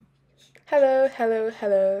Hello, hello,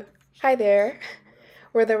 hello. Hi there.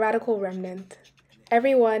 We're the Radical Remnant.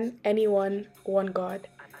 Everyone, anyone, one God.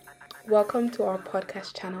 Welcome to our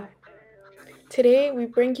podcast channel. Today, we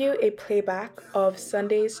bring you a playback of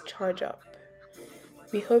Sunday's Charge Up.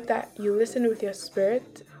 We hope that you listen with your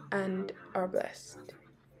spirit and are blessed.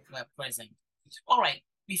 We're present. All right,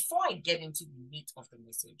 before I get into the meat of the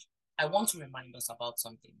message, I want to remind us about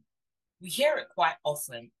something. We hear it quite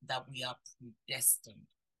often that we are predestined.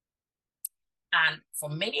 And for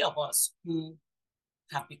many of us who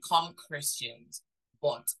have become Christians,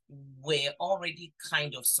 but we're already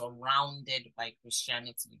kind of surrounded by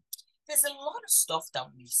Christianity, there's a lot of stuff that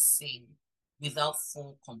we say without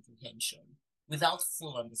full comprehension, without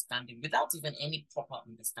full understanding, without even any proper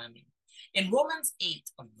understanding. In Romans 8,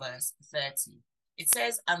 verse 30, it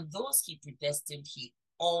says, "And those he predestined, he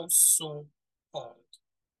also called.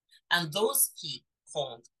 And those he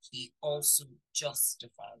called, he also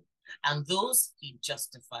justified. And those he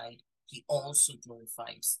justified, he also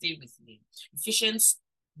glorified." Stay with me. Ephesians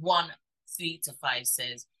 1, 3 to 5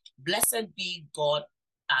 says, "Blessed be God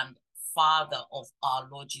and Father of our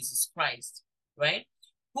Lord Jesus Christ," right?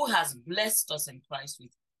 "Who has blessed us in Christ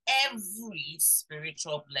with every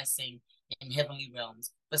spiritual blessing in heavenly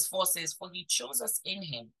realms." Verse 4 says, "For he chose us in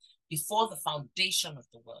him before the foundation of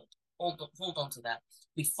the world." Hold on to that.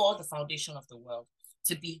 Before the foundation of the world,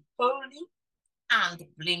 to be holy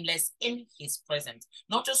and blameless in his presence.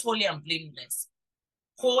 Not just holy and blameless,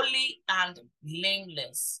 holy and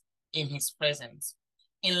blameless in his presence.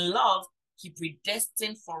 In love, he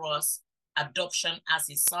predestined for us adoption as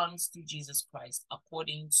his sons through Jesus Christ,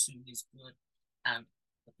 according to his good and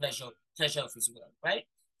the pleasure of his will, right?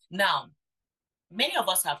 Now, many of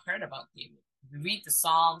us have heard about David. We read the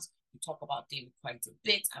Psalms, we talk about David quite a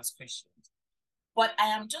bit as Christians. But I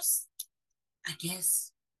am just, I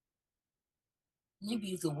guess,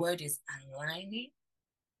 maybe the word is aligning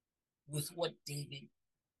with what David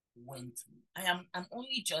went through. I'm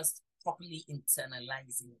only just properly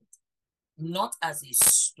internalizing it, not as a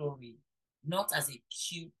story, not as a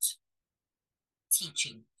cute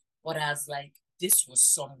teaching, but as like this was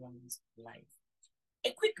someone's life.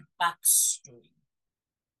 A quick backstory.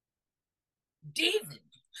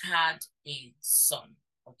 David had a son,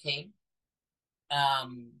 okay?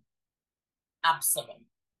 Um, Absalom.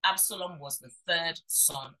 Absalom was the third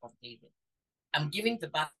son of David. I'm giving the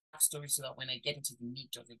backstory so that when I get into the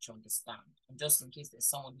meat of it, you understand. And just in case there's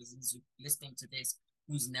someone who's listening to this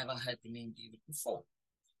who's never heard the name David before.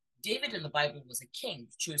 David in the Bible was a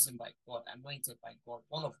king chosen by God, anointed by God,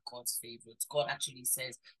 one of God's favorites. God actually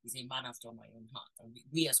says he's a man after my own heart. And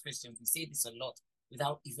we as Christians, we say this a lot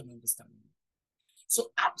without even understanding it.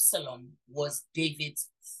 So Absalom was David's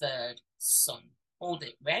third son. Hold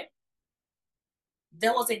it, right?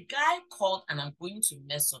 There was a guy called, and I'm going to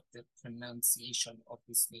mess up the pronunciation of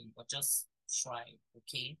his name, but just try,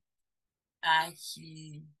 okay? Ahithophel.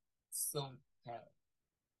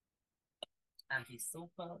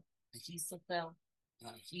 Ahithophel. Ahithophel.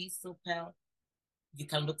 Ahithophel. You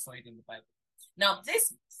can look for it in the Bible. Now,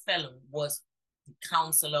 this fellow was the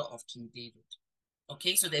counselor of King David.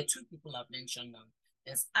 Okay, so there are two people I've mentioned now.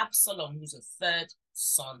 There's Absalom, who's a third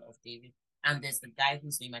son of David, and there's the guy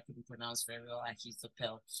whose name I couldn't pronounce very well,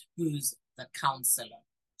 Ahithophel, who's the counselor.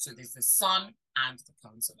 So there's the son and the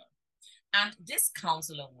counselor. And this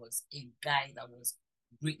counselor was a guy that was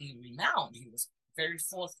greatly renowned. He was very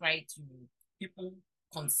forthright. People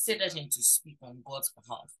considered him to speak on God's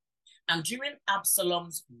behalf. And during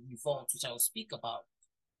Absalom's revolt, which I will speak about,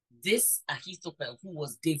 this Ahithophel, who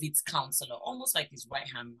was David's counselor, almost like his right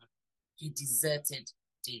hand man, he deserted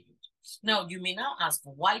David. Now, you may now ask,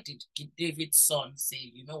 why did David's son say,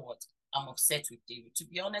 you know what, I'm upset with David? To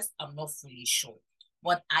be honest, I'm not fully sure.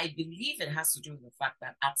 But I believe it has to do with the fact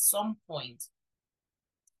that at some point,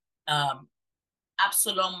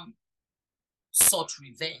 Absalom sought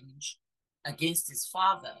revenge against his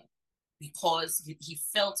father because he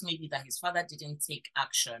felt maybe that his father didn't take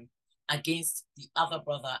action against the other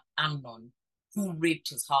brother, Amnon, who raped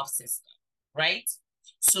his half sister, right?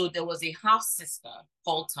 So there was a half sister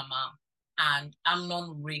called Tamar, and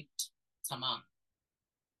Amnon raped Tamar.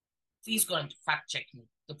 Please go and fact check me.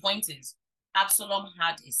 The point is, Absalom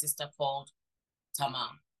had a sister called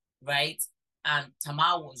Tamar, right? And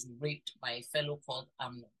Tamar was raped by a fellow called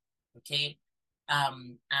Amnon, okay?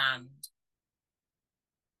 And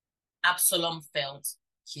Absalom felt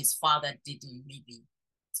his father didn't maybe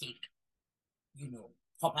take,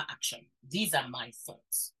 proper action. These are my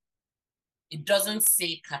thoughts. It doesn't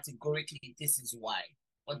say categorically this is why,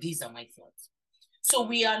 but these are my thoughts. So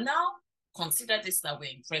we are now, consider this that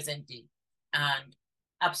we're in present day, and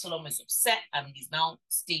Absalom is upset and he's now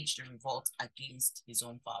staged a revolt against his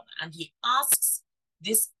own father. And he asks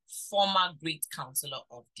this former great counselor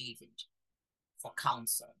of David for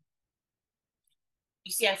counsel.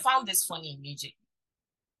 You see, I found this funny immediately,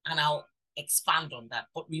 and I'll expand on that.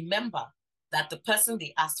 But remember that the person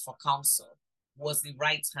they asked for counsel was the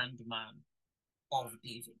right-hand man of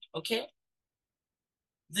David, okay?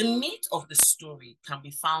 The meat of the story can be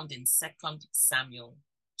found in 2 Samuel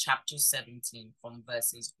chapter 17 from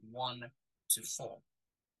verses 1 to 4.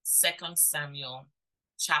 2 Samuel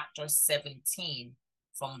chapter 17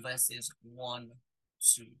 from verses 1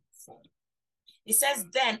 to 4. It says,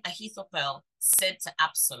 then Ahithophel said to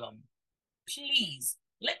Absalom, please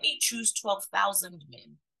let me choose 12,000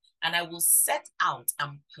 men, and I will set out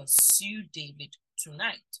and pursue David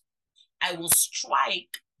tonight. I will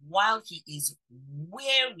strike while he is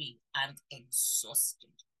weary and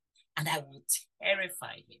exhausted, and I will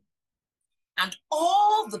terrify him. And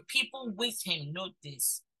all the people with him, note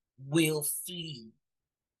this, will flee.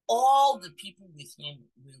 All the people with him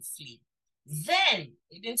will flee. Then,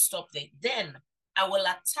 it didn't stop there, then I will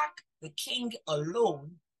attack the king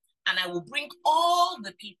alone, and I will bring all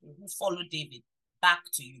the people who follow David back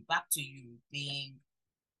to you being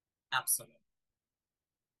Absalom.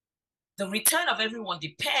 The return of everyone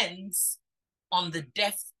depends on the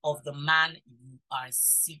death of the man you are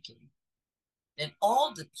seeking. Then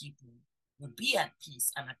all the people will be at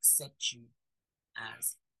peace and accept you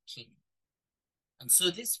as king. And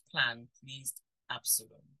so this plan pleased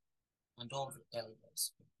Absalom and all the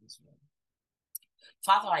elders of Israel.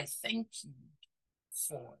 Father, I thank you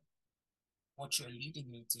for what you're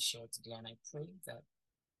leading me to share today, and I pray that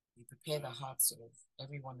you prepare the hearts of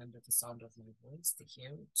everyone under the sound of my voice to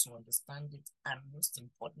hear it, to understand it, and most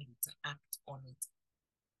importantly, to act on it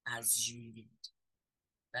as you lead.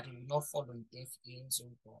 That it will not fall on deaf ears,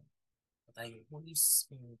 oh God, but that your Holy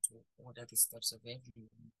Spirit will order the steps of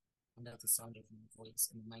everyone under the sound of my voice.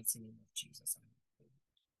 In the mighty name of Jesus, I pray.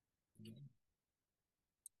 Amen.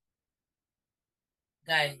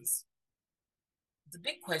 Guys, the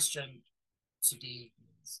big question today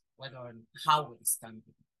is whether and how we're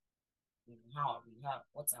standing. How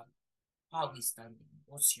are we standing?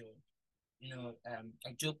 What's your,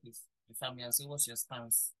 I joke with the family and say, what's your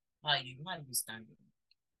stance? How are you standing?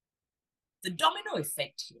 The domino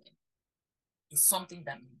effect here is something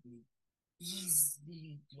that may be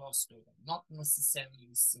easily glossed over, not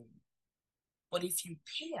necessarily seen. But if you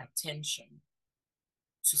pay attention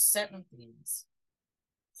to certain things,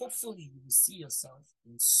 hopefully you will see yourself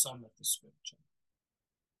in some of the scripture.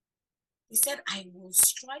 He said, I will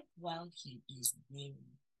strike while he is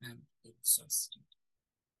weary and exhausted.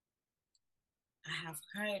 I have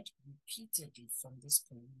heard repeatedly from this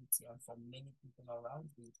community and from many people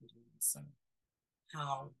around me, including my son,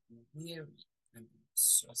 how weary and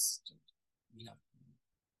exhausted we have been.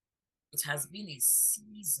 It has been a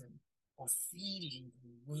season of feeling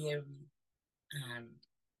weary and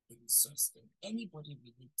exhausted. Anybody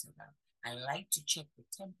relate to that? I like to check the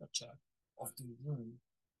temperature of the room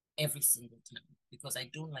every single time, because I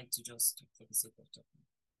don't like to just talk for the sake of talking.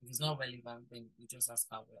 If it's not relevant, then we just ask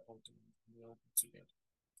how we're all doing. We're all good together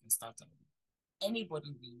and start on.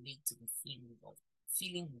 Anybody relate to the feeling of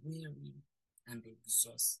feeling weary and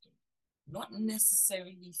exhausted? Not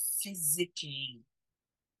necessarily physically.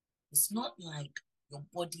 It's not like your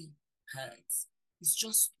body hurts. It's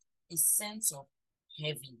just a sense of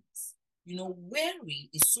heaviness. Weary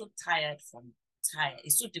is so tired.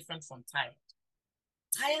 It's so different from tired.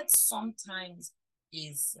 Tired sometimes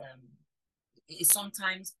is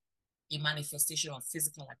sometimes a manifestation of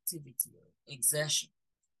physical activity or exertion.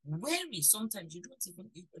 Weary, sometimes you're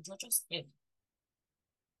just heavy,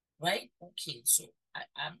 right? Okay, so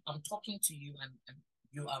I'm talking to you and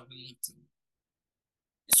you are relating.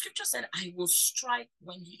 The scripture said, I will strike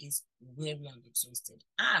when he is weary and exhausted,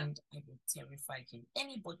 and I will terrify him.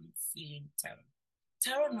 Anybody feeling terror?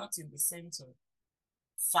 Terror not in the sense of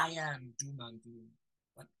fire and doom and gloom,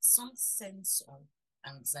 but some sense of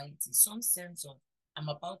anxiety, some sense of I'm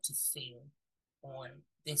about to fail, or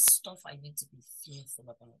there's stuff I need to be fearful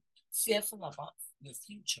about your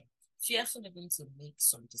future, fearful even to make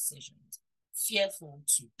some decisions, fearful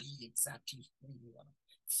to be exactly who you are,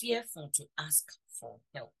 fearful to ask for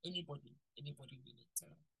help. Anybody relate to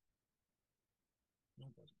that?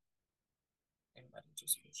 Nobody. Everybody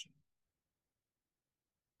just watching.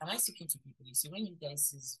 Am I speaking to people? You see, when you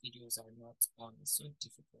guys' videos are not on, it's so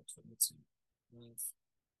difficult for me to move.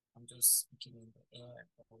 I'm just speaking in the air,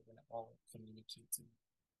 or we're all communicating.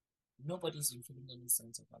 Nobody's feeling any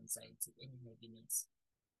sense of anxiety, any heaviness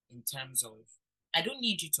in terms of, I don't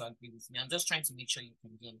need you to agree with me. I'm just trying to make sure you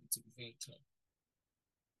can hear me, to be very clear.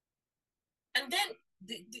 And then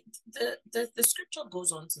the scripture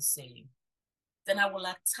goes on to say, then I will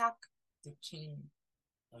attack the king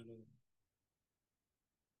alone.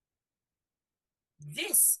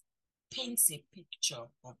 This paints a picture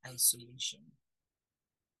of isolation.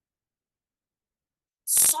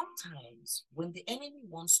 Sometimes when the enemy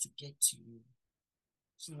wants to get to you,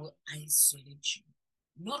 he will isolate you.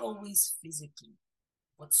 Not always physically,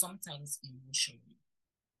 but sometimes emotionally.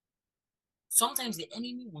 Sometimes the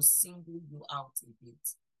enemy will single you out a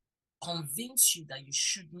bit, convince you that you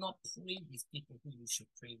should not pray with people who you should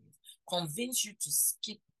pray with, convince you to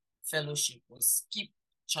skip fellowship or skip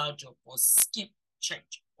church or skip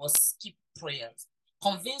church or skip prayers,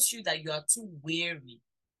 convince you that you are too weary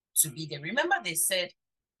to be there. Remember they said,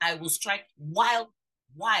 I will strike while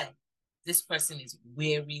this person is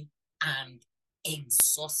weary and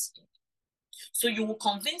exhausted. So you will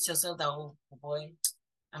convince yourself that, oh boy,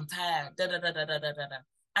 I'm tired, da da da da da da da.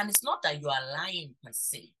 And it's not that you are lying per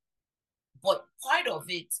se, but part of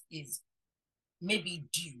it is maybe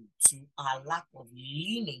due to our lack of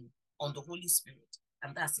leaning on the Holy Spirit.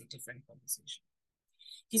 And that's a different conversation.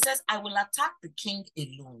 He says, I will attack the king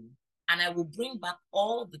alone, and I will bring back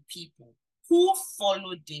all the people who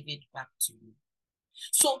followed David back to you.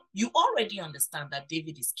 So you already understand that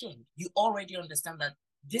David is king. You already understand that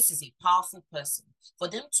this is a powerful person. For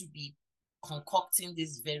them to be concocting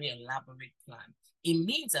this very elaborate plan, it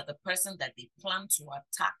means that the person that they plan to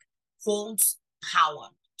attack holds power.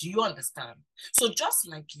 Do you understand? So just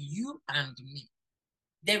like you and me,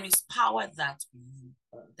 there is power that you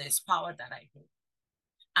hold. There's power that I hold.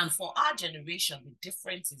 And for our generation, the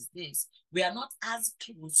difference is this: we are not as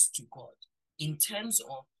close to God in terms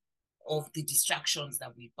of the distractions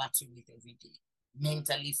that we battle with every day,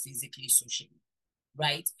 mentally, physically, socially,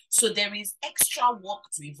 right? So there is extra work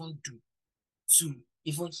to even do, to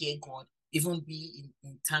even hear God, even be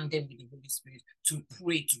in tandem with the Holy Spirit, to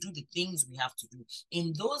pray, to do the things we have to do.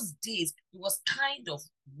 In those days, it was kind of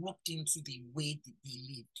roped into the way that they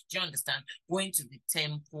lived. Do you understand? Going to the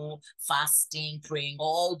temple, fasting, praying,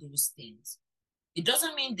 all those things. It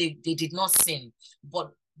doesn't mean they did not sin,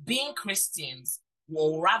 but being Christians,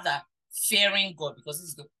 or rather fearing God, because this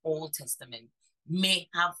is the Old Testament, may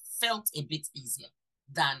have felt a bit easier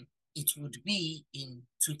than it would be in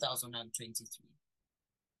 2023.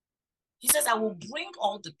 He says, I will bring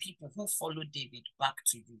all the people who followed David back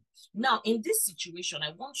to you. Now, in this situation,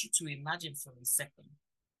 I want you to imagine for a second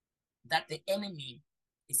that the enemy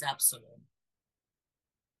is Absalom.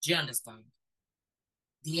 Do you understand?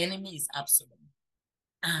 The enemy is Absalom.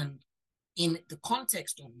 And in the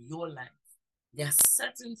context of your life, there are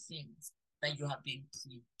certain things that you have been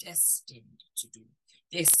predestined to do.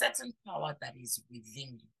 There's certain power that is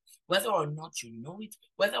within you. Whether or not you know it,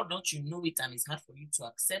 whether or not you know it and it's hard for you to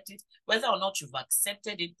accept it, whether or not you've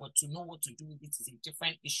accepted it, but to know what to do with it is a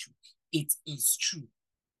different issue. It is true.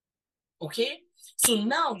 Okay? So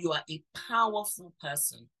now you are a powerful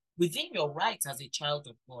person within your right as a child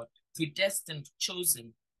of God, predestined,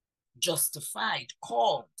 chosen, justified,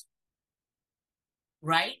 called,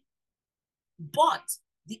 right? But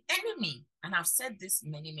the enemy, and I've said this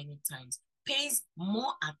many, many times, pays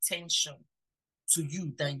more attention to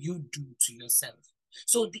you than you do to yourself.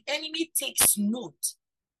 So the enemy takes note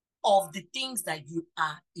of the things that you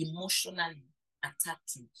are emotionally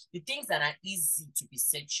attached to, the things that are easy to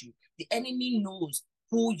beset you. The enemy knows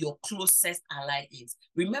who your closest ally is.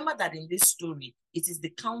 Remember that in this story, it is the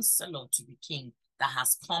counselor to the king that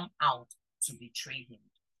has come out to betray him.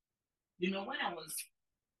 You know, when I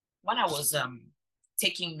was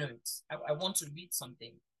taking notes, I want to read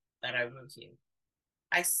something that I wrote here.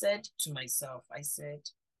 I said to myself,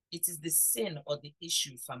 it is the sin or the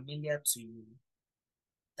issue familiar to you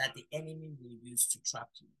that the enemy will use to trap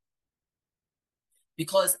you.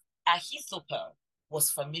 Because Ahithophel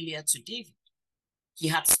was familiar to David. He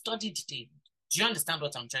had studied David. Do you understand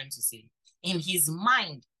what I'm trying to say? In his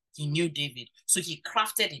mind, he knew David. So he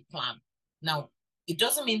crafted a plan. Now, it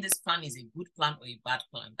doesn't mean this plan is a good plan or a bad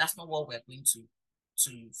plan. That's not what we're going to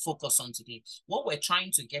focus on today. What we're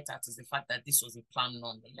trying to get at is the fact that this was a plan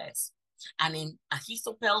nonetheless. And in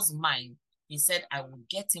Ahithophel's mind, he said, I will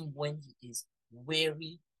get him when he is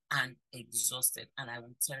weary and exhausted, and I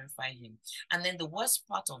will terrify him. And then the worst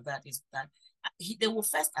part of that is that they will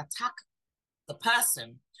first attack the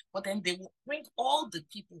person, but then they will bring all the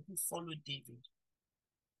people who followed David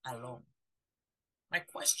along. My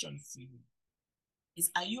question for you is,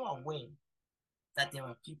 are you aware that there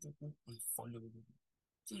are people who are following you?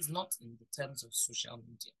 Please, not in the terms of social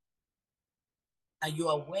media. Are you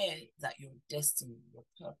aware that your destiny, your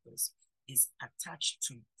purpose is attached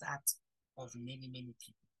to that of many, many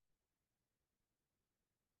people?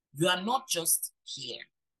 You are not just here.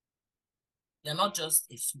 You're not just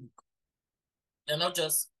a fluke. You're not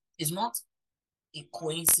just, it's not a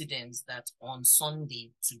coincidence that on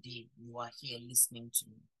Sunday today you are here listening to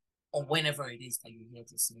me, or whenever it is that you hear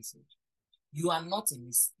this message. You are not a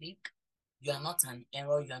mistake. You are not an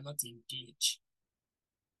error. You are not a glitch.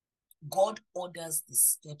 God orders the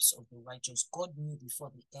steps of the righteous. God knew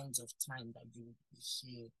before the ends of time that you would be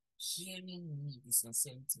here, hearing me, the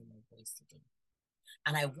sincerity in my voice today.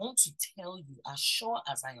 And I want to tell you, as sure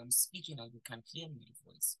as I am speaking and you can hear my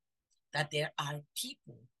voice, that there are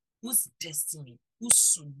people whose destiny, whose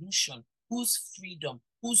solution, whose freedom,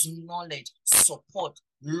 whose knowledge, support,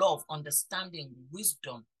 love, understanding,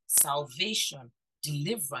 wisdom, salvation,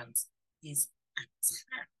 deliverance is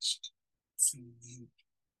attached to you.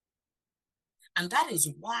 And that is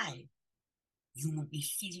why you will be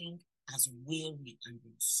feeling as weary and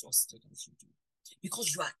exhausted as you do.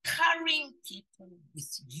 Because you are carrying people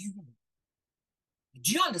with you.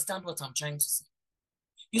 Do you understand what I'm trying to say?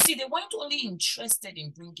 You see, they weren't only interested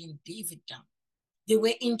in bringing David down. They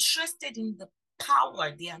were interested in the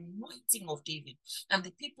power, the anointing of David, and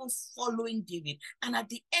the people following David. And at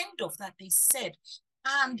the end of that, they said,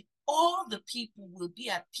 and all the people will be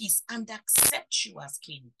at peace and accept you as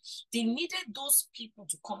king. They needed those people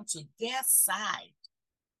to come to their side.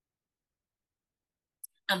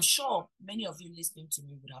 I'm sure many of you listening to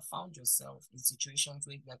me would have found yourself in situations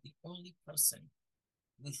where you are the only person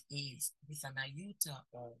with an iota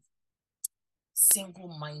of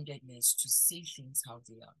single-mindedness to say things how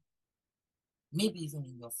they are. Maybe even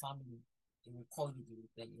in your family, they will call you the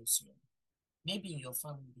rebellious one. Maybe in your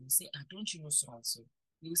family, they will say, don't you know so and so?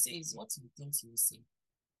 You will say, it's what you think he will say.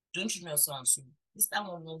 Don't you know so and so? This time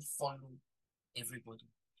one won't follow everybody.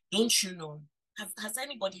 Don't you know? Has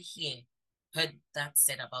anybody here heard that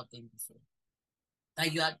said about them before?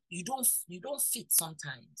 That you don't fit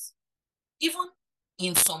sometimes. Even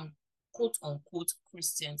in some quote unquote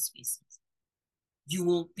Christian spaces, you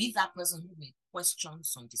will be that person who may question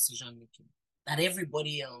some decision making that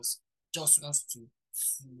everybody else just wants to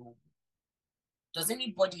flow. Does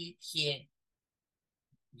anybody here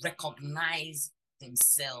recognize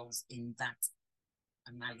themselves in that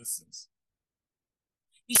analysis?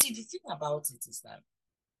 You see, the thing about it is that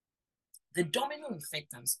the domino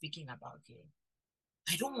effect I'm speaking about here,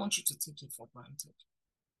 I don't want you to take it for granted.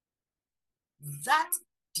 That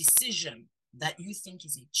decision that you think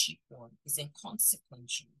is a cheap one is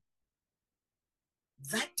inconsequential.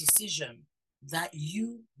 That decision that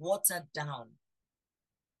you water down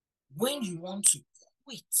when you want to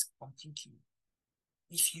quit completely,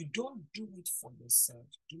 if you don't do it for yourself,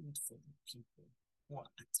 do it for the people who are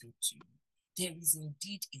attached to you. There is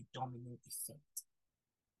indeed a domino effect.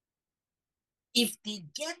 If they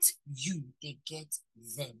get you, they get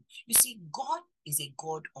them. You see, God is a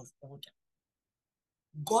God of order.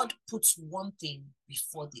 God puts one thing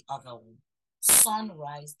before the other one.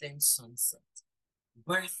 Sunrise, then sunset.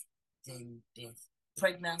 Birth, then death.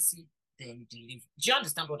 Pregnancy, then delivery. Do you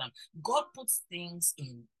understand what I'm? God puts things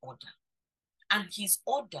in order. And his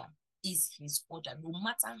order is his order, no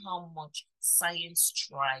matter how much science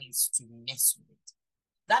tries to mess with it.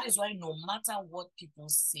 That is why no matter what people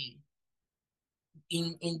say,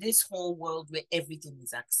 in this whole world where everything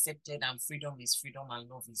is accepted and freedom is freedom and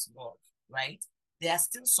love is love, right? There are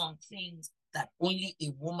still some things that only a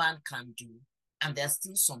woman can do, and there are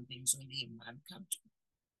still some things only a man can do.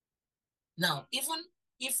 Now, even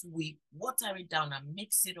if we water it down and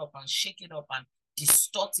mix it up and shake it up and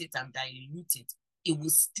distort it and dilute it, it will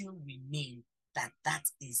still remain that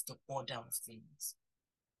is the order of things.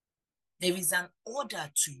 There is an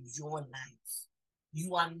order to your life.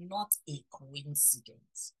 You are not a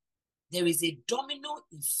coincidence. There is a domino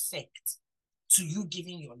effect to you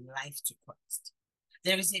giving your life to Christ.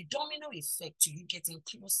 There is a domino effect to you getting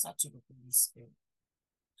closer to the Holy Spirit.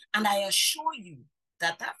 And I assure you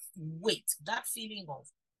that weight, that feeling of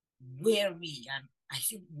weary, and I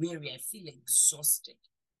feel weary, I feel exhausted,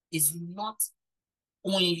 is not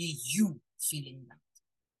only you feeling that.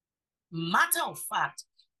 Matter of fact,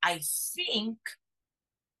 I think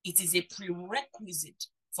it is a prerequisite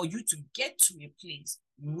for you to get to a place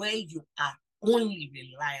where you are only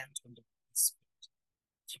reliant on the Holy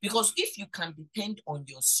Spirit. Because if you can depend on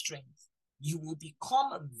your strength, you will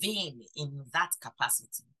become vain in that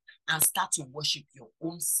capacity and start to worship your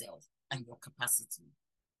own self and your capacity.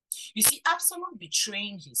 You see, Absalom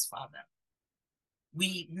betraying his father,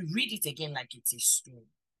 we read it again like it's a story.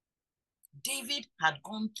 David had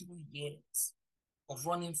gone through years of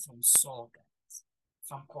running from Saul, guys,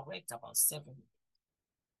 if I'm correct, about 7 years.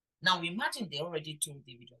 Now imagine they already told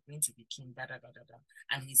David, you're going to be king, da da da da da.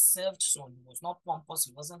 And he served so he was not pompous,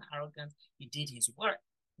 he wasn't arrogant, he did his work,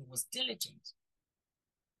 he was diligent.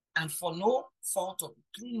 And for no fault of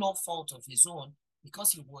through no fault of his own,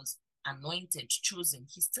 because he was anointed, chosen,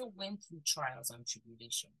 he still went through trials and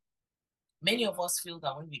tribulation. Many of us feel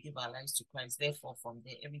that when we give our lives to Christ, therefore from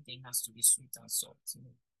there everything has to be sweet and salt.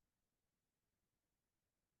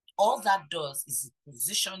 All that does is it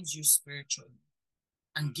positions you spiritually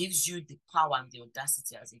and gives you the power and the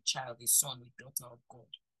audacity as a child, a son, a daughter of God,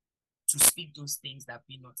 to speak those things that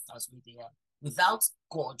be not as though they are. Without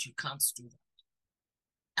God, you can't do that.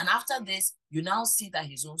 And after this, you now see that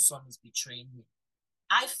his own son is betraying him.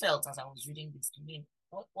 I felt as I was reading this,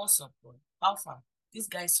 what's up, God? How far? This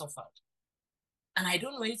guy suffered. And I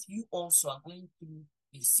don't know if you also are going through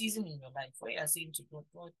a season in your life where you're saying to God,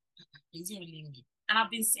 God, is it really me? And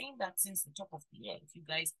I've been saying that since the top of the year, if you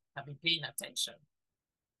guys have been paying attention.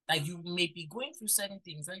 Like you may be going through certain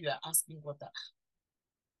things where you are asking God that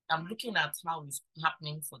I'm looking at how it's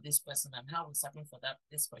happening for this person and how it's happening for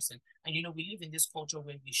this person. And we live in this culture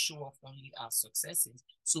where we show off only our successes.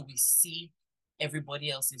 So we see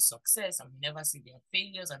everybody else's success and we never see their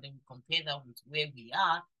failures. And then we compare that with where we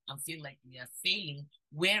are and feel like we are failing,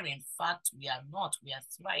 where in fact we are not. We are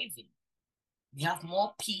thriving. We have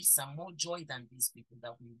more peace and more joy than these people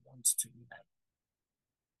that we want to be like.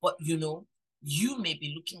 But you may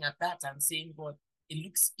be looking at that and saying, God, it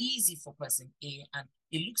looks easy for person A and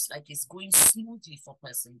it looks like it's going smoothly for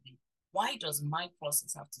person B. Why does my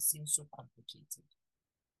process have to seem so complicated?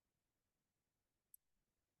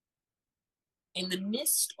 In the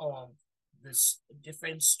midst of the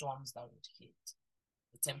different storms that would hit,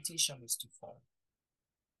 the temptation is to fall.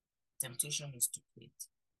 Temptation is to quit.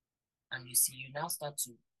 And you see, you now start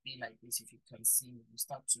to be like this. If you can see me, you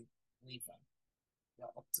start to waver. You're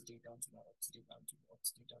up to date, down to the up to date, down to the up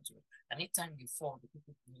to date, down to it. And anytime you fall, the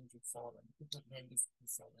people behind you fall, and the people then you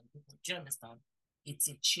fall, and people, do you understand? It's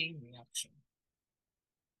a chain reaction.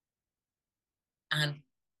 And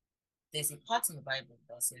there's a part in the Bible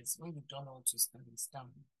that says, when you've done all to stand,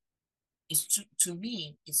 stand. It's to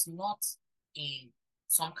me, it's not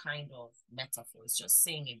some kind of metaphor. It's just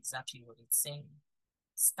saying exactly what it's saying.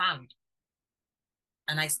 Stand.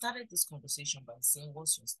 And I started this conversation by saying,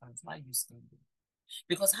 what's your stance? Why are you standing?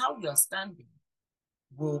 Because how you are standing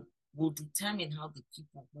will determine how the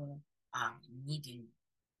people who are needing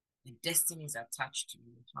the destinies attached to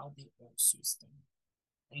you, how they also stand.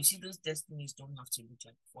 And you see, those destinies don't have to look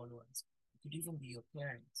like followers. It could even be your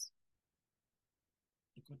parents.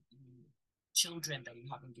 It could be children that you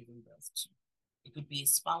haven't given birth to. It could be a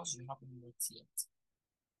spouse you haven't met yet.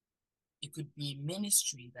 It could be a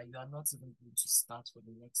ministry that you are not even going to start for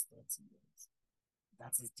the next 30 years.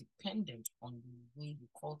 That is dependent on the way you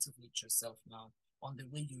cultivate yourself now, on the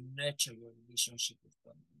way you nurture your relationship with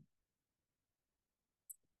God.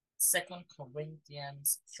 2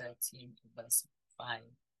 Corinthians 13, verse 5.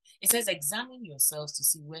 It says, examine yourselves to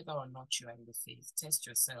see whether or not you are in the faith. Test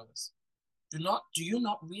yourselves. Do you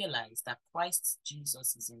not realize that Christ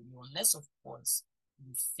Jesus is in you, unless, of course,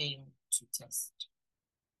 you fail to test?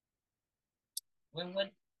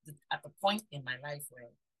 At the point in my life where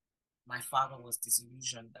my father was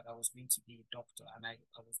disillusioned that I was going to be a doctor and I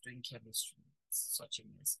was doing chemistry, it's such a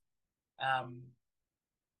mess.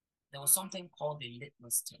 There was something called a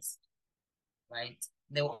litmus test, right?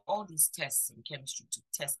 There were all these tests in chemistry to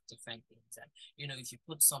test different things. And, if you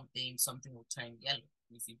put something will turn yellow.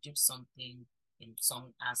 If you dip something in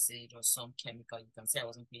some acid or some chemical, you can say I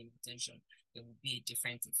wasn't paying attention, it would be a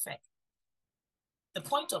different effect. The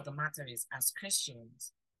point of the matter is, as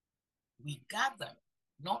Christians, we gather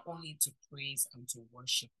not only to praise and to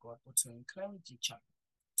worship God, but to encourage each other,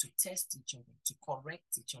 to test each other, to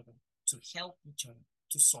correct each other, to help each other,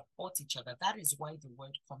 to support each other. That is why the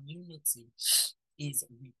word community is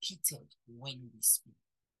repeated when we speak.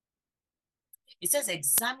 It says,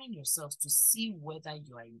 examine yourselves to see whether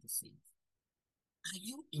you are in the faith. Are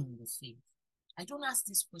you in the faith? I don't ask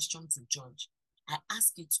this question to judge. I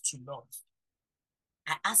ask it to love.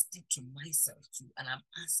 I asked it to myself too, and I'm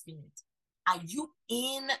asking it. Are you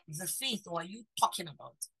in the faith, or are you talking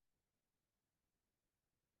about?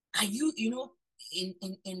 Are you, in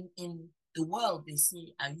the world, they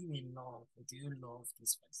say, are you in love, or do you love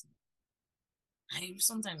this person?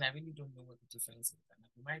 Sometimes I really don't know what the difference is. And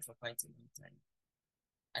I've been married for quite a long time.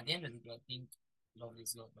 At the end of the day, I think love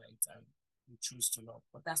is love, right? And you choose to love.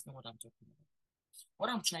 But that's not what I'm talking about. What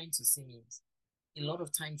I'm trying to say is, a lot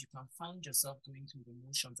of times you can find yourself going through the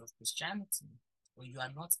motions of Christianity where you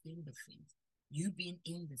are not in the faith. You being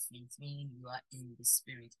in the faith means you are in the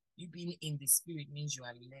spirit. You being in the spirit means you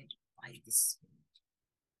are led by the spirit.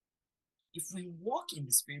 If we walk in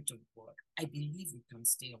the Spirit of God, I believe we can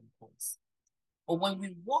stay on course. But when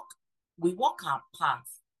we walk our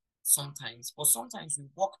path sometimes, but sometimes we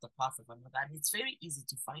walk the path of another, and it's very easy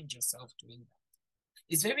to find yourself doing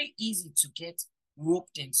that. It's very easy to get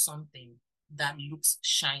roped in something that looks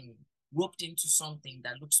shiny, roped into something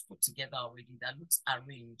that looks put together already, that looks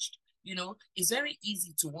arranged. It's very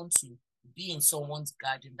easy to want to be in someone's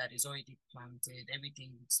garden that is already planted.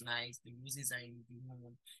 Everything looks nice. The roses are in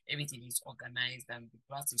bloom. Everything is organized and the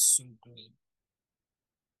grass is so green.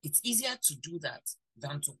 It's easier to do that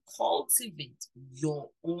than to cultivate your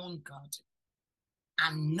own garden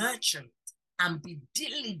and nurture it and be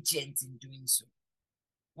diligent in doing so.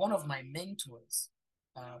 One of my mentors,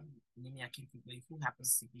 Nini Akinfugbe, who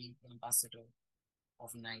happens to be the ambassador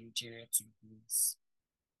of Nigeria to Greece,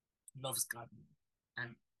 loves gardening.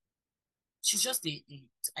 And she's just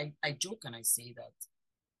I joke and I say that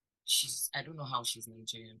I don't know how she's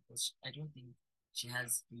Nigerian, because I don't think she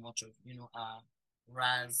has much of,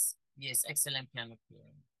 Raz, yes, excellent piano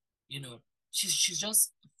player. She's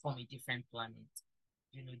just from a different planet.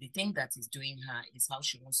 The thing that is doing her is how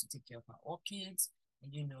she wants to take care of her orchids.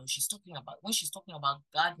 And, when she's talking about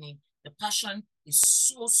gardening, the passion is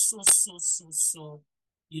so,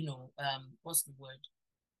 what's the word?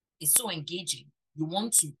 It's so engaging. You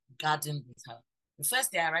want to garden with her. The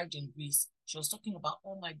first day I arrived in Greece, she was talking about,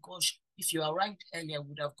 oh my gosh, if you arrived earlier, I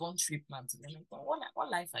would have gone tree planting. And I thought, what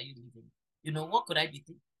life are you living? What could I be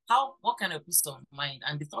thinking? What kind of peace of mind?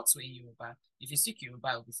 And the thoughts were in Yoruba. If you speak Yoruba,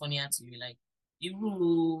 it'll be funnier to you. Like,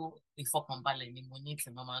 before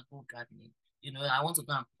mama go gardening. I want to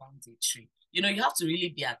go and plant a tree. You have to really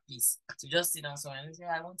be at peace to just sit down somewhere and say,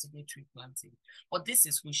 I want to do tree planting. But this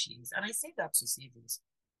is who she is. And I say that to say this.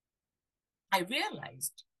 I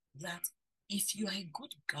realized that if you are a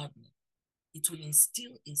good gardener, it will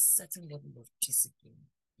instill a certain level of discipline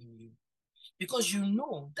in you. Because you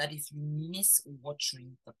know that if you miss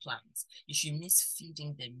watering the plants, if you miss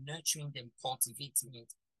feeding them, nurturing them, cultivating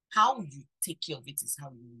it, how you take care of it is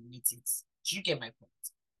how you meet it. Do you get my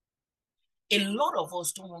point? A lot of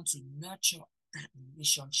us don't want to nurture that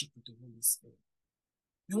relationship with the Holy Spirit.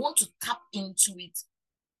 We want to tap into it,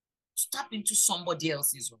 to tap into somebody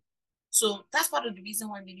else's one. So that's part of the reason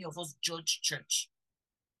why many of us judge church.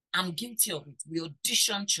 I'm guilty of it. We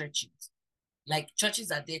audition churches. Like,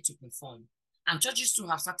 churches are there to perform. And churches too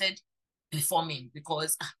have started performing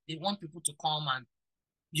because they want people to come and,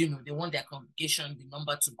 they want their congregation, the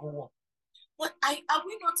number to go up. But are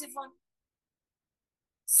we not even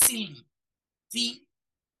silly? The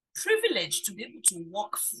privilege to be able to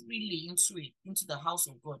walk freely into the house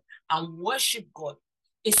of God and worship God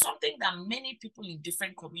is something that many people in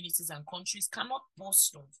different communities and countries cannot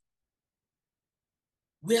boast of.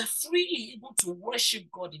 We are freely able to worship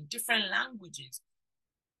God in different languages.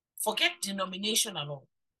 Forget denomination and all.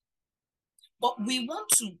 But we want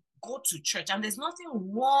to go to church, and there's nothing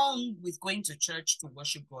wrong with going to church to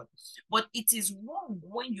worship God. But it is wrong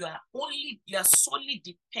when you are solely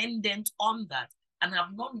dependent on that and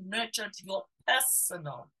have not nurtured your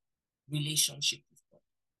personal relationship with God.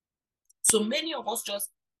 So many of us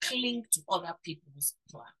just cling to other people's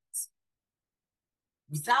plans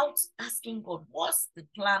without asking God, what's the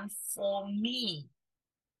plan for me?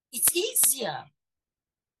 It's easier.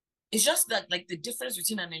 It's just that, like, the difference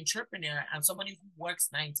between an entrepreneur and somebody who works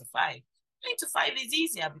 9 to 5. 9 to 5 is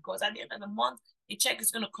easier because at the end of the month, a check is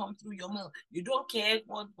going to come through your mail. You don't care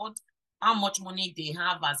how much money they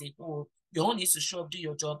have as a whole. You only need to show up, do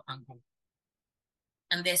your job, and go.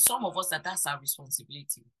 And there's some of us that's our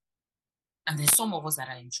responsibility. And there's some of us that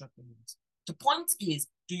are entrepreneurs. The point is,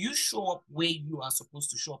 do you show up where you are supposed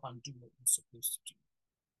to show up and do what you're supposed to do?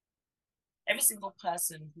 Every single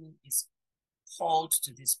person who is called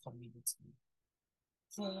to this community,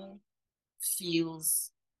 who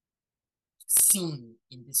feels seen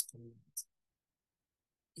in this community,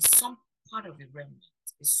 is some part of a remnant,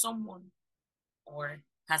 is someone, or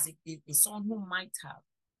is someone who might have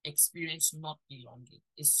experienced not belonging,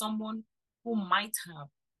 is someone who might have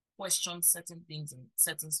questioned certain things in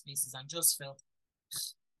certain spaces and just felt,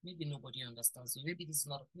 maybe nobody understands me. Maybe this is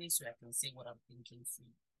not a place where I can say what I'm thinking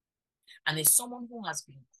freely. And is someone who has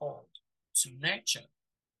been called to nurture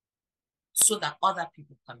so that other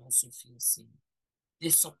people can also feel seen.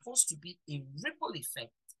 There's supposed to be a ripple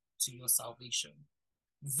effect to your salvation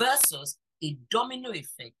versus a domino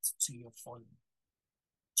effect to your falling.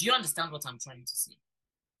 Do you understand what I'm trying to say?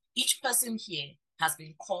 Each person here has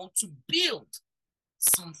been called to build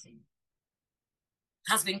something,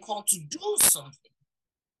 has been called to do something,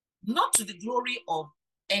 not to the glory of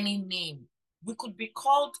any name. We could be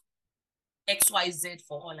called XYZ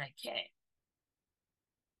for all I care.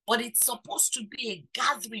 But it's supposed to be a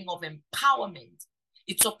gathering of empowerment.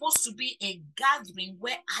 It's supposed to be a gathering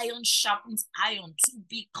where iron sharpens iron to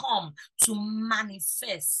become, to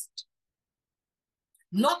manifest.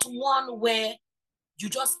 Not one where you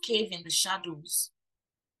just cave in the shadows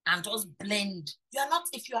and just blend. You are not,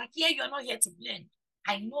 if you are here, you are not here to blend.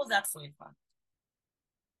 I know that for a fact.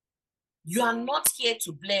 You are not here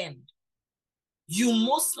to blend. You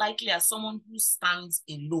most likely are someone who stands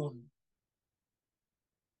alone.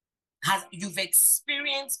 You've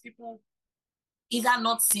experienced people either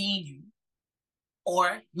not seeing you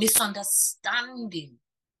or misunderstanding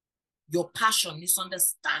your passion,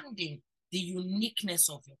 misunderstanding the uniqueness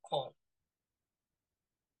of your call.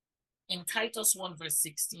 In Titus 1 verse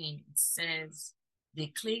 16, it says, they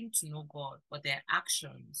claim to know God, but their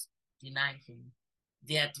actions deny him.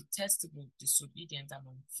 They are detestable, disobedient, and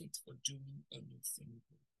unfit for doing anything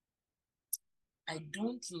good. I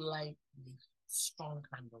don't like the strong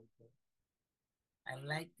hand of God. I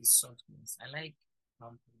like the softness. I like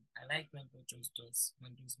pumping. I like when God just does,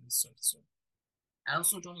 when does me soft. So I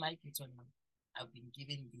also don't like it when I've been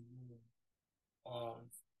given the rule of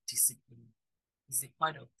discipline. It's a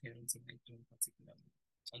part of parenting I don't particularly.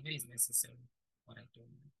 I know it's necessary, but I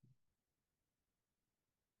don't like it.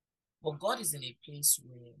 But God is in a place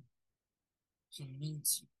where he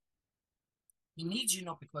needs you. He needs you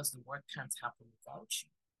not because the work can't happen without you,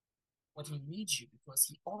 but he needs you because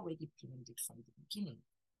he already planned it from the beginning.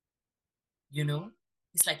 You know,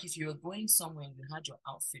 it's like if you were going somewhere and you had your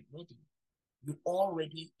outfit ready, you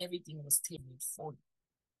already, everything was taken for you.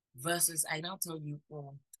 Versus I now tell you,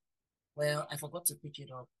 oh, well, I forgot to pick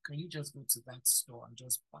it up. Can you just go to that store and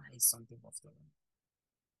just buy something off the line?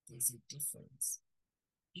 There's a difference.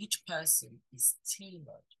 Each person is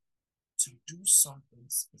tailored to do something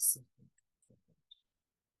specific for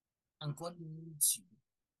God. And God needs you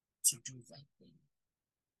to do that thing.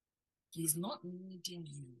 He's not needing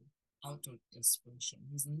you out of desperation.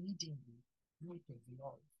 He's needing you out of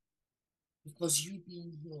love. Because you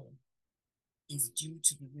being here is due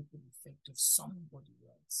to the ripple effect of somebody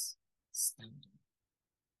else standing.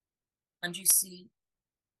 And you see,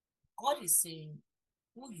 God is saying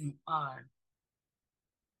who you are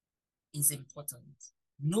is important.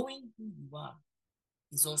 Knowing who you are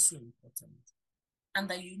is also important. And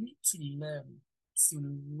that you need to learn to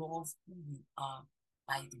love who you are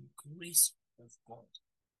by the grace of God.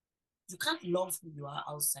 You can't love who you are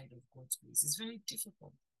outside of God's grace. It's very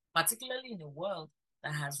difficult, particularly in a world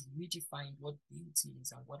that has redefined what beauty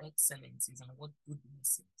is and what excellence is and what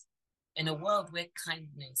goodness is. In a world where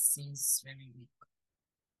kindness seems very weak,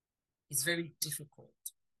 it's very difficult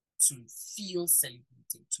to feel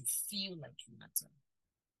celebrated, to feel like you matter.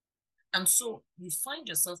 And so you find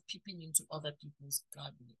yourself peeping into other people's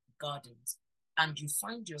gardens, and you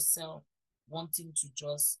find yourself wanting to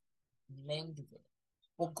just blend there.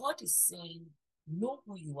 But God is saying, know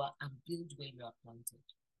who you are and build where you are planted.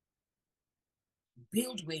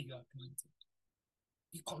 Build where you are planted.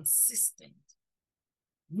 Be consistent.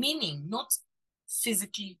 Meaning not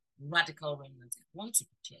physically radical remnants. I want to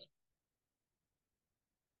be clear.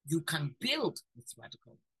 You can build with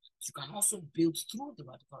radical. You can also build through the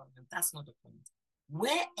radical remnant. That's not the point.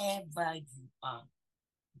 Wherever you are,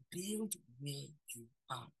 build where you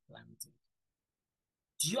are planted.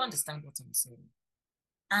 Do you understand what I'm saying?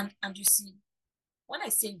 And you see, when I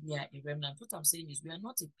say we are a remnant, what I'm saying is we are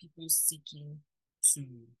not a people seeking to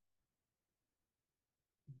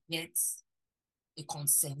get a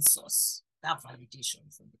consensus, that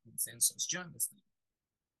validation from the consensus. Do you understand?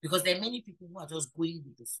 Because there are many people who are just going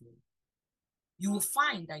with the flow. You will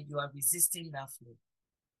find that you are resisting that flow.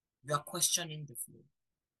 You are questioning the flow.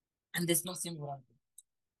 And there's nothing wrong with it.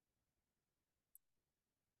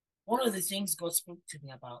 One of the things God spoke to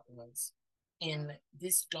me about was in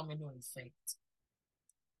this domino effect,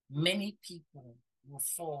 many people will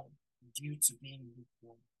fall due to being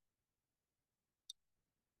lukewarm.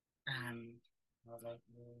 And I was like,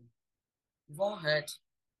 well, we've all heard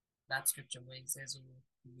that scripture where it says, oh,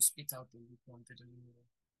 you will spit out the lukewarm to the lukewarm.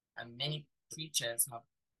 And many preachers have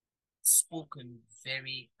spoken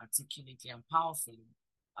very articulately and powerfully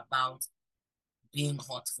about being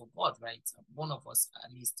hot for God, right? One of us,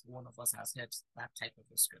 at least one of us, has heard that type of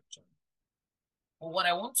a scripture. But what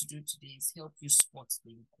I want to do today is help you spot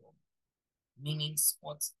the lukewarm, meaning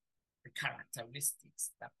spot the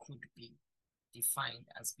characteristics that could be defined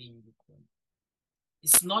as being lukewarm.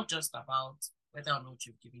 It's not just about whether or not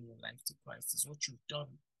you've given your life to Christ. It's what you've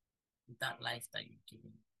done with that life that you've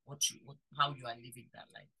given, how you are living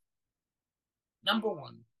that life. Number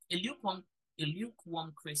one, a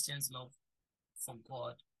lukewarm Christian's love for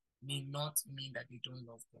God may not mean that you don't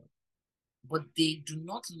love God. but they do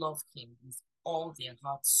not love him with all their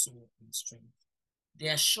heart, soul, and strength. They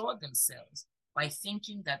assure themselves by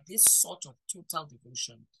thinking that this sort of total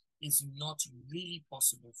devotion is not really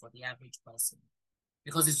possible for the average person,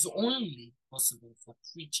 because it's only possible for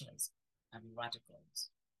preachers and radicals.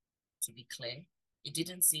 To be clear, it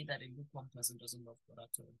didn't say that a lukewarm person doesn't love God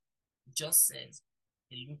at all. It just says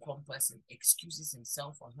a lukewarm person excuses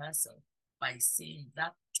himself or herself by saying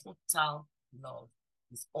that total love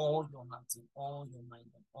with all your heart and all your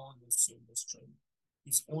mind and all your soul, your strength,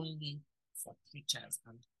 is only for preachers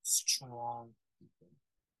and strong people.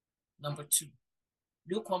 Number two,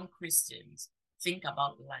 lukewarm Christians think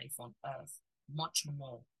about life on earth much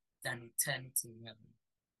more than eternity in heaven.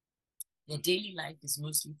 Their daily life is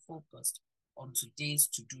mostly focused on today's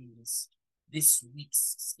to-do list, this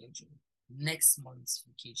week's schedule, next month's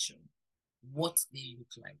vacation, what they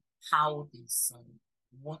look like, how they sound,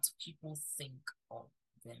 what people think of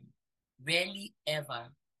them. Rarely ever,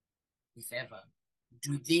 if ever,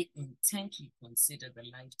 do they intently consider the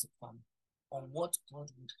life to come or what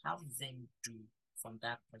God would have them do from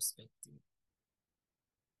that perspective.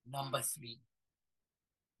 Number three,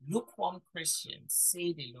 lukewarm Christians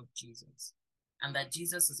say they love Jesus and that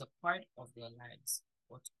Jesus is a part of their lives,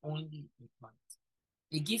 but only in part.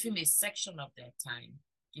 They give him a section of their time,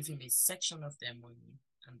 give him a section of their money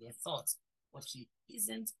and their thoughts, but he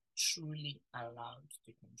isn't truly allowed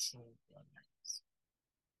to control their lives.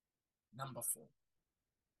 Number four,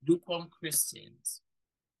 lukewarm Christians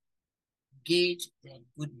gauge their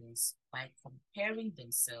goodness by comparing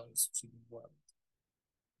themselves to the world.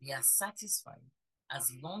 They are satisfied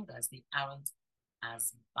as long as they aren't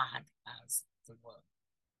as bad as the world.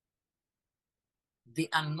 They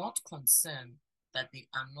are not concerned that they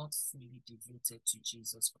are not fully devoted to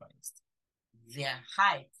Jesus Christ. Their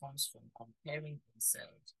high comes from comparing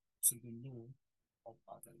themselves to the low of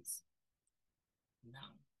others.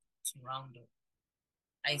 Now, to round up,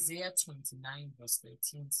 Isaiah 29 verse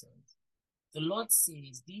 13 says, "The Lord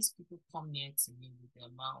says, these people come near to me with their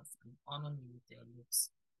mouth and honor me with their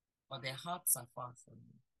lips, but their hearts are far from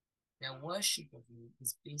me. Their worship of me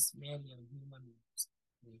is based merely on human rules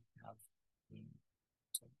they have been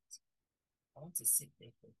taught." I want to sit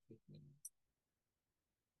there for a quick minute.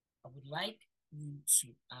 I would like you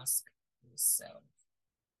to ask yourself,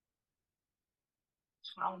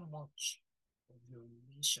 how much of your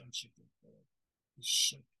relationship with God is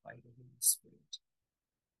shaped by the Holy Spirit?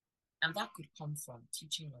 And that could come from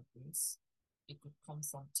teaching like this. It could come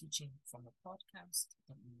from teaching from a podcast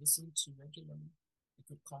that you listen to regularly. It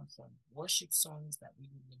could come from worship songs that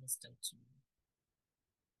really minister to you.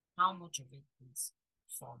 How much of it is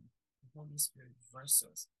from the Holy Spirit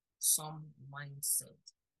versus some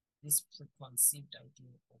mindset, this preconceived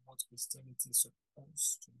idea of what Christianity is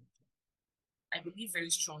supposed to look like? I believe very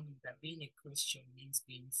strongly that being a Christian means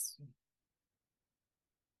being free.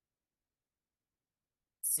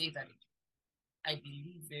 Say that again. I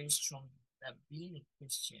believe very strongly that being a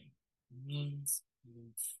Christian means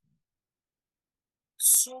being free.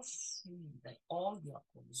 So free that all you are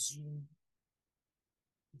consuming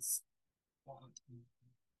is God in you,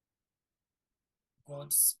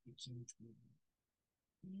 God speaking to you.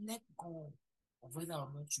 Let go of whether or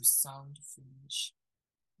not you sound foolish.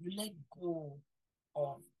 You let go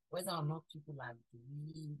of whether or not people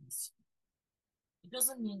agree with you. It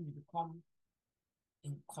doesn't mean you become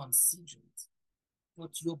inconsiderate,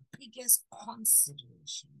 but your biggest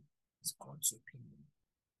consideration is God's opinion.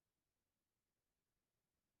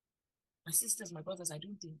 My sisters, my brothers, I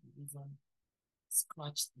don't think we even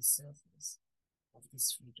scratched the surface of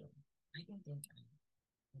this freedom. I don't think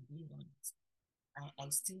I'm being honest. I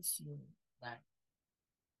still feel that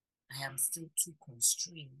I am still too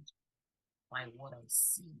constrained by what I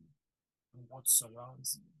see and what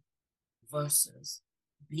surrounds me versus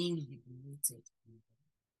being liberated in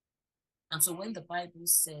God. And so when the Bible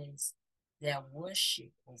says their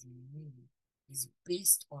worship of me is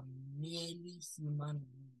based on merely human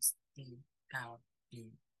rules they have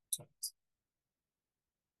been taught,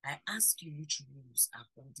 I ask you which rules are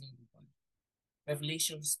holding you back.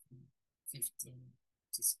 Revelations 3:15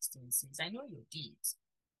 to 16 says, "I know your deeds.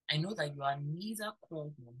 I know that you are neither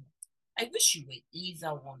cold nor hot. I wish you were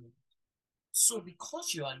either one of them. So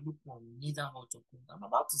because you are lukewarm, neither hot or cold," I'm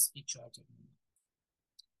about to speak to you out of my mouth.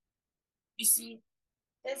 You see,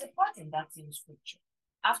 there's a part in that same scripture.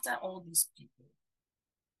 After all these people,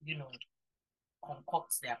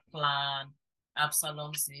 concoct their plan,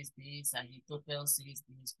 Absalom says this, and Ahithophel says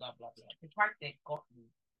this, blah, blah, blah. The part that got me,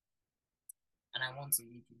 and I want to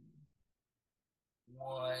leave you,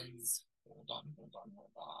 was, hold on.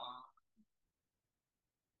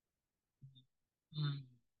 Hmm.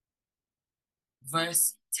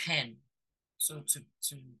 verse 10. So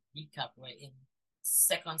to recap, we're in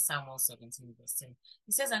 2 Samuel 17, verse 10.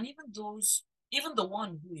 He says, and even the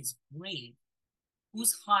one who is brave,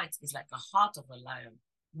 whose heart is like a heart of a lion,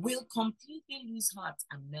 will completely lose heart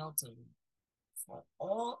and melt away. For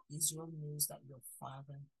all Israel knows that your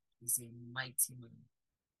father is a mighty man,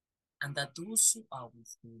 and that those who are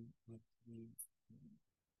with him are brave men.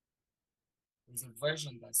 There's a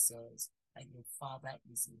version that says that your father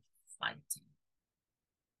is a fighter.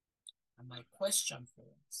 And my question for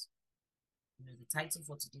us, the title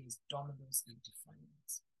for today is Dominos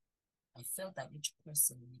Defiance. I felt that each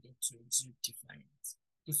person needed to exude defiance.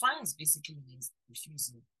 Defiance basically means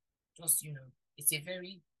refusing. Just, it's a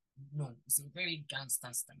very gangster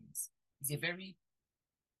stance. It's a very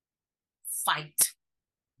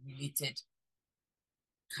fight-related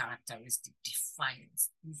characteristic,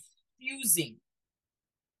 defiance, refusing.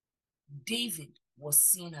 David was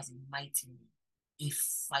seen as a mighty man, a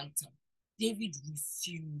fighter. David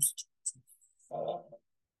refused to fall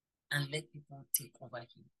and let people take over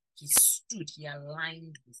him. He stood, he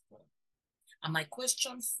aligned with God. And my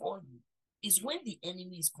question for you is, when the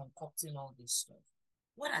enemy is concocting all this stuff,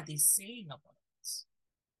 what are they saying about this?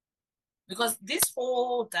 Because this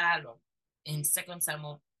whole dialogue in 2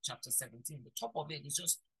 Samuel chapter 17, the top of it is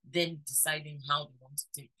just them deciding how they want to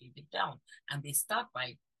take David down. And they start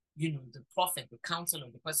by, the prophet, the counselor,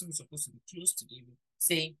 the person who's supposed to be close to David,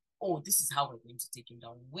 saying, oh, this is how we're going to take him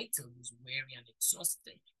down. Wait till he's weary and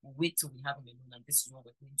exhausted. Wait till we have him alone, and this is what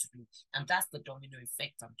we're going to do. And that's the domino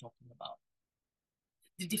effect I'm talking about.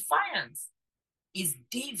 The defiance is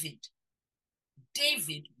David.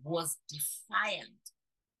 David was defiant.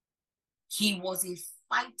 He was a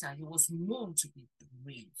fighter. He was known to be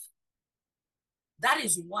brave. That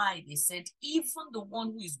is why they said, even the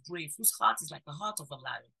one who is brave, whose heart is like the heart of a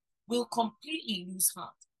lion, will completely lose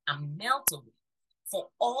heart and melt away. For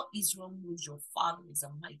all Israel knows your father is a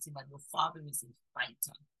mighty man, your father is a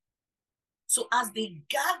fighter. So as they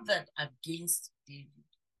gathered against David,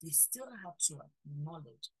 they still had to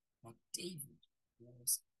acknowledge that David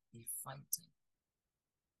was a fighter.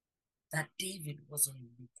 That David wasn't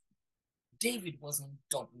weak. David wasn't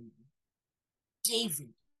double.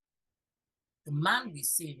 David, the man we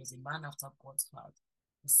say was a man after God's heart,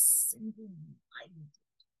 was single-minded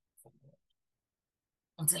for God.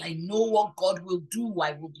 Until I know what God will do,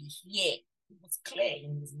 I will be here. It was clear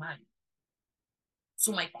in his mind.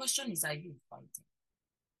 So my question is, are you a fighter?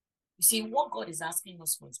 You see, what God is asking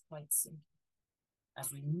us for is quite simple.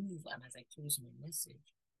 As we move and as I close my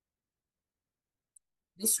message,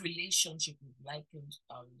 this relationship, we've likened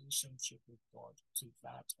our relationship with God to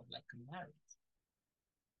that of like a marriage.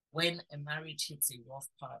 When a marriage hits a rough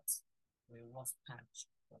part or a rough patch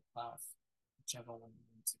or path, whichever one you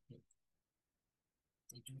want to pick,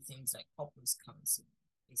 they do things like couples counseling.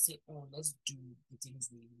 They say, oh, let's do the things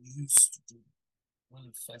we used to do when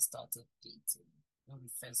we first started dating, when we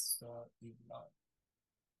first saw in love.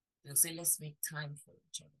 They'll say, let's make time for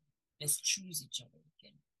each other. Let's choose each other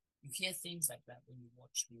again. You hear things like that when you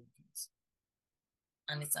watch movies.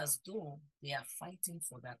 And it's as though they are fighting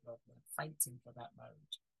for that love, they're fighting for that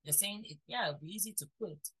marriage. They're saying, it'll be easy to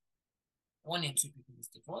quit. 1 in 2 people is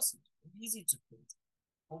divorced. It'll be easy to quit.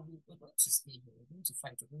 But we're going to stay here. We're going to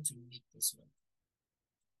fight. We're going to make this work.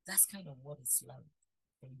 That's kind of what it's like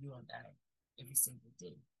for you and I every single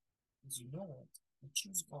day. Because you know what? We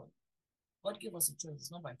choose God. God gave us a choice.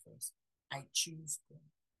 It's not by force. I choose God.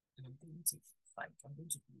 And I'm going to fight. I'm going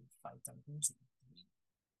to be a fight. I'm going to be brave.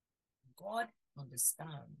 God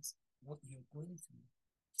understands what you're going through.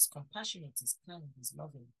 He's compassionate, he's kind, he's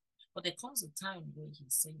loving. But there comes a time where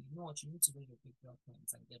he's saying, you know what, you need to wear your big girl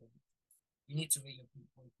pants and get on it. You need to wear your big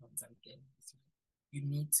boy pants and get on it. You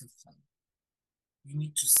need to fight. You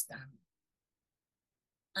need to stand.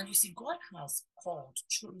 And you see, God has called,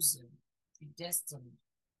 chosen, predestined,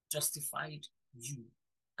 justified you.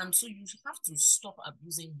 And so you have to stop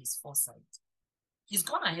abusing his foresight. He's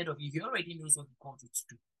gone ahead of you. He already knows what he called you to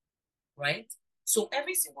do. Right? So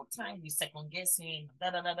every single time we second guess him,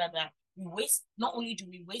 we waste, not only do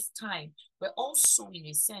we waste time, we're also, in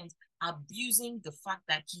a sense, abusing the fact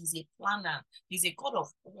that he's a planner. He's a God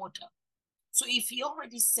of order. So if he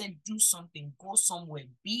already said, do something, go somewhere,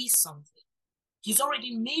 be something, he's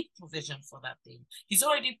already made provision for that thing. He's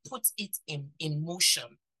already put it in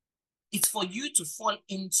motion. It's for you to fall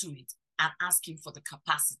into it and ask him for the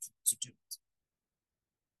capacity to do it.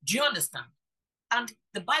 Do you understand? And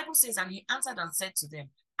the Bible says, and he answered and said to them,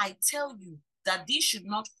 I tell you that these should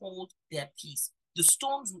not hold their peace. The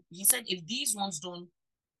stones, he said, if these ones don't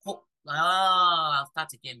hold, I'll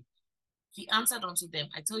start again. He answered unto them,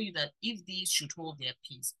 I tell you that if these should hold their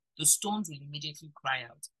peace, the stones will immediately cry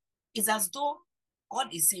out. It's as though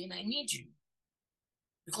God is saying, I need you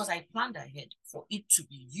because I planned ahead for it to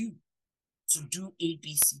be you to do A,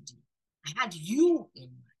 B, C, D. I had you in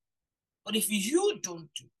mind. But if you don't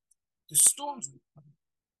do it, the stones will come.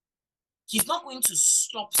 He's not going to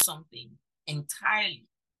stop something entirely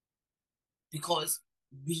because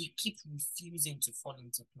we keep refusing to fall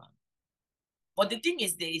into plan. But the thing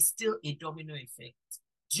is, there is still a domino effect.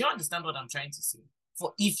 Do you understand what I'm trying to say?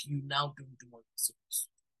 For if you now don't do what you're supposed to.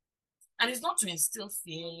 And it's not to instill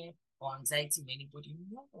fear or anxiety in anybody.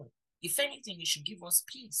 No. If anything, it should give us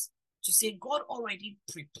peace. To say, God already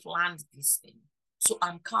pre-planned this thing. So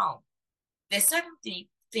I'm calm. There's certain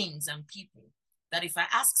things and people that if I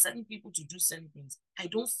ask certain people to do certain things, I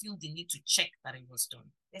don't feel the need to check that it was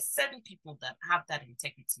done. There's certain people that have that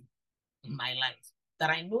integrity in my life that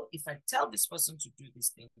I know if I tell this person to do this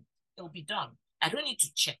thing, it'll be done. I don't need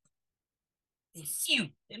to check. They're few,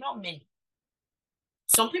 they're not many.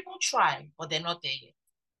 Some people try, but they're not there yet.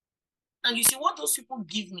 And you see, what those people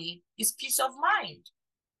give me is peace of mind.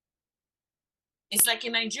 It's like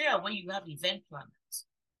in Nigeria when you have event planners.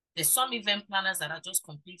 There's some event planners that are just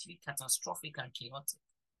completely catastrophic and chaotic.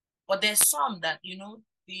 But there's some that,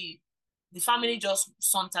 the family just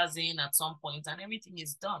saunters in at some point and everything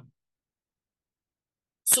is done.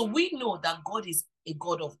 So we know that God is a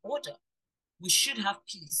God of order. We should have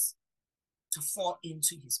peace to fall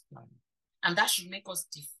into his plan. And that should make us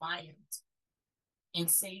defiant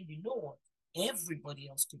and say, you know what? Everybody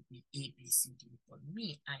else could be A, B, C, D. But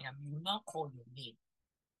me, I am, you now call your name.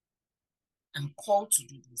 I'm called to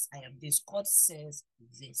do this. I am this. God says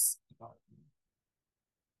this about me.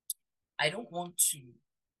 I don't want to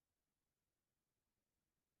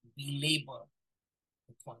belabor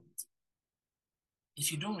the point.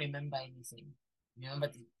 If you don't remember anything, remember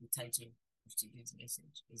the title of today's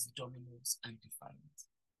message is Dominos and Defiant.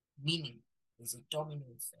 Meaning, there's a domino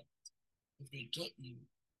effect. If they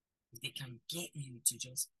can get you to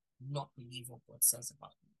just not believe what God says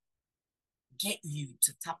about you, get you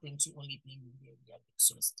to tap into only being weary and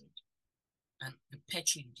exhausted and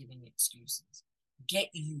perpetually giving excuses, get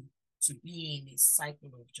you to be in a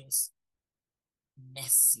cycle of just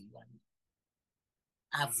messy and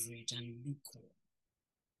average and lukewarm.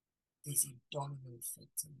 There's a domino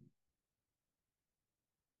effect in you.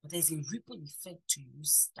 But there's a ripple effect to you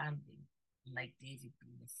standing like David,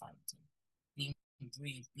 being a fighter, being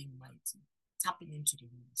brave, being mighty, tapping into the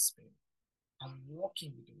Holy Spirit and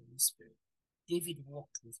walking with the Holy Spirit. David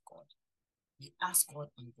walked with God. He asked God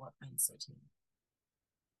and God answered him.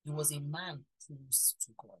 He was a man close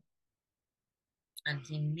to God. And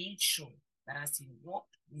he made sure that as he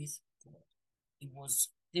walked with God,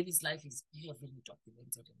 David's life is heavily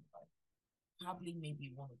documented in the Bible. Probably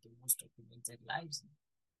maybe one of the most documented lives.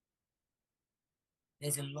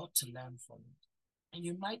 There's a lot to learn from it. And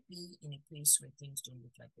you might be in a place where things don't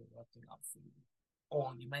look like they're working out for you.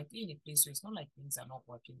 Or you might be in a place where it's not like things are not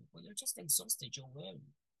working, but you're just exhausted, you're weary.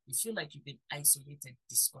 You feel like you've been isolated,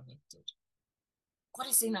 disconnected. God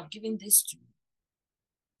is saying, I've given this to you.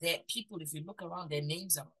 There are people, if you look around, their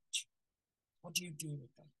names are around you. What do you do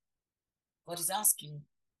with them? God is asking,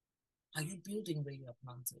 are you building where you are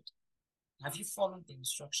planted? Have you followed the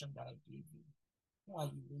instruction that I gave you? Who are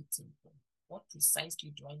you waiting for? What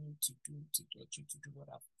precisely do I need to do to get you to do what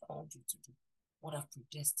I've called you to do? What I've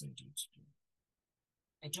predestined you to do?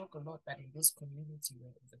 I joke a lot that in this community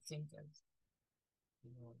where overthinkers,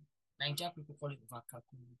 Nigerian people call it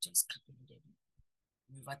overcalculate. We just calculate everything.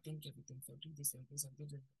 We overthink everything. So do this and this and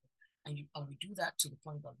this. And we do that to the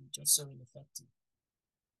point that we're just so ineffective.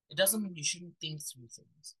 It doesn't mean you shouldn't think through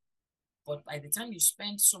things. But by the time you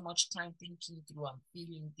spend so much time thinking through and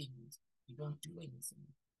feeling things, you don't do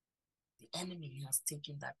anything. The enemy has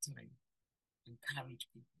taken that time and carried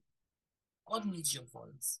people. God needs your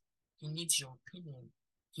voice. He needs your opinion.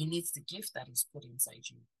 He needs the gift that is put inside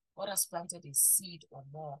you. God has planted a seed or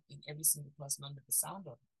more in every single person under the sound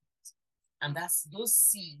of it. And those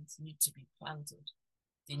seeds need to be planted.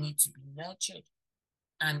 They need to be nurtured.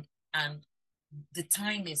 And the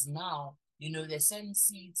time is now. There's certain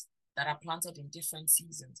seeds that are planted in different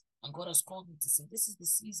seasons. And God has called me to say, this is the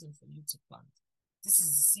season for you to plant. This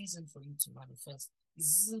is the season for you to manifest. This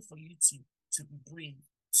is the season for you to be brave,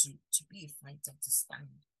 to be a fighter, to stand.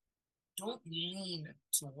 Don't lean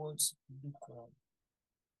towards lukewarm.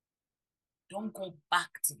 Don't go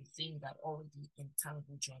back to the thing that already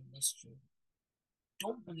entangled you and messed you.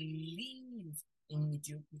 Don't believe in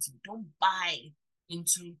mediocrity. Don't buy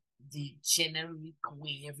into the generic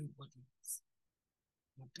way everybody is.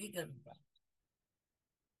 You're bigger than that.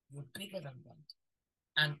 You're bigger than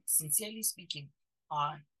that. And sincerely speaking,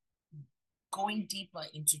 our going deeper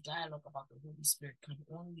into dialogue about the Holy Spirit can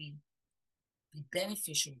only be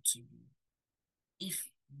beneficial to you if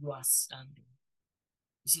you are standing.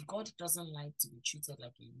 You see, God doesn't like to be treated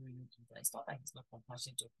like a yo-yo giver. It's not that he's not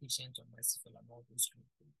compassionate or patient or merciful and all those kind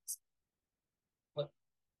of things. But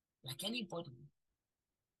like anybody,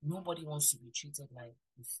 nobody wants to be treated like,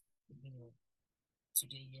 if,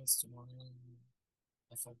 today, yes, tomorrow,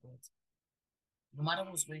 I forgot. No matter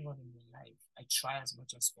what's going on in my life, I try as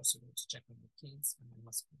much as possible to check on the kids and my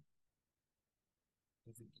husband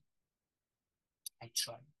every day. I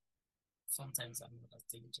try. Sometimes I'm not as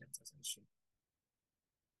diligent as I should.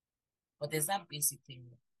 But there's that basic thing,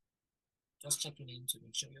 just checking in to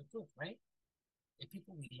make sure you're good, right? The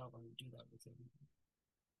people we love, and we do that with everyone.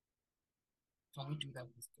 Can we do that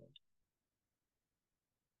with God?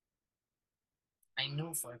 I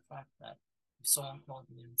know for a fact that if someone called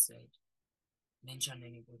me and said, mention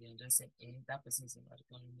anybody, and just said, that person is in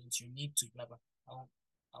radical elements, you need to blah blah,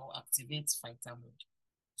 I'll activate fighter mode.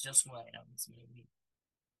 It's just who I am, it's my way.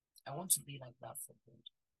 I want to be like that for God.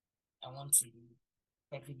 I want to be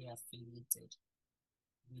heavily affiliated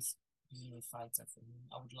with being a fighter for him.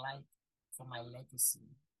 I would like for my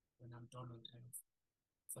legacy when I'm done on earth,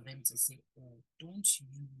 for them to say, oh, don't you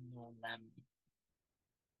know Lambi?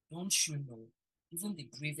 Don't you know? Even the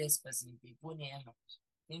bravest person, they go near her,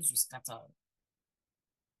 things will scatter.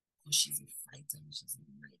 Because she's a fighter and she's a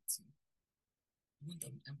mighty.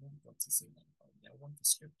 I want God to say that about me. I want the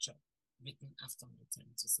scripture written after my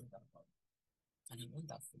time to say that about me. And I want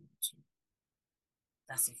that for you too.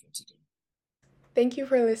 That's it for today. Thank you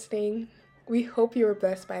for listening. We hope you were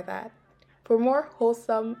blessed by that. For more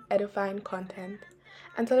wholesome, edifying content,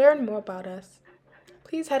 and to learn more about us,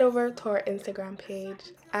 please head over to our Instagram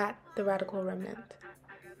page at The Radical Remnant.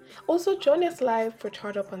 Also, join us live for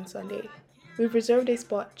Charge Up on Sunday. We've reserved a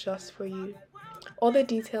spot just for you. All the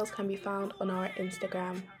details can be found on our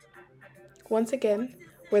Instagram. Once again,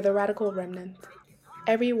 we're The Radical Remnant.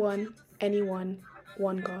 Everyone, anyone,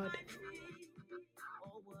 one God.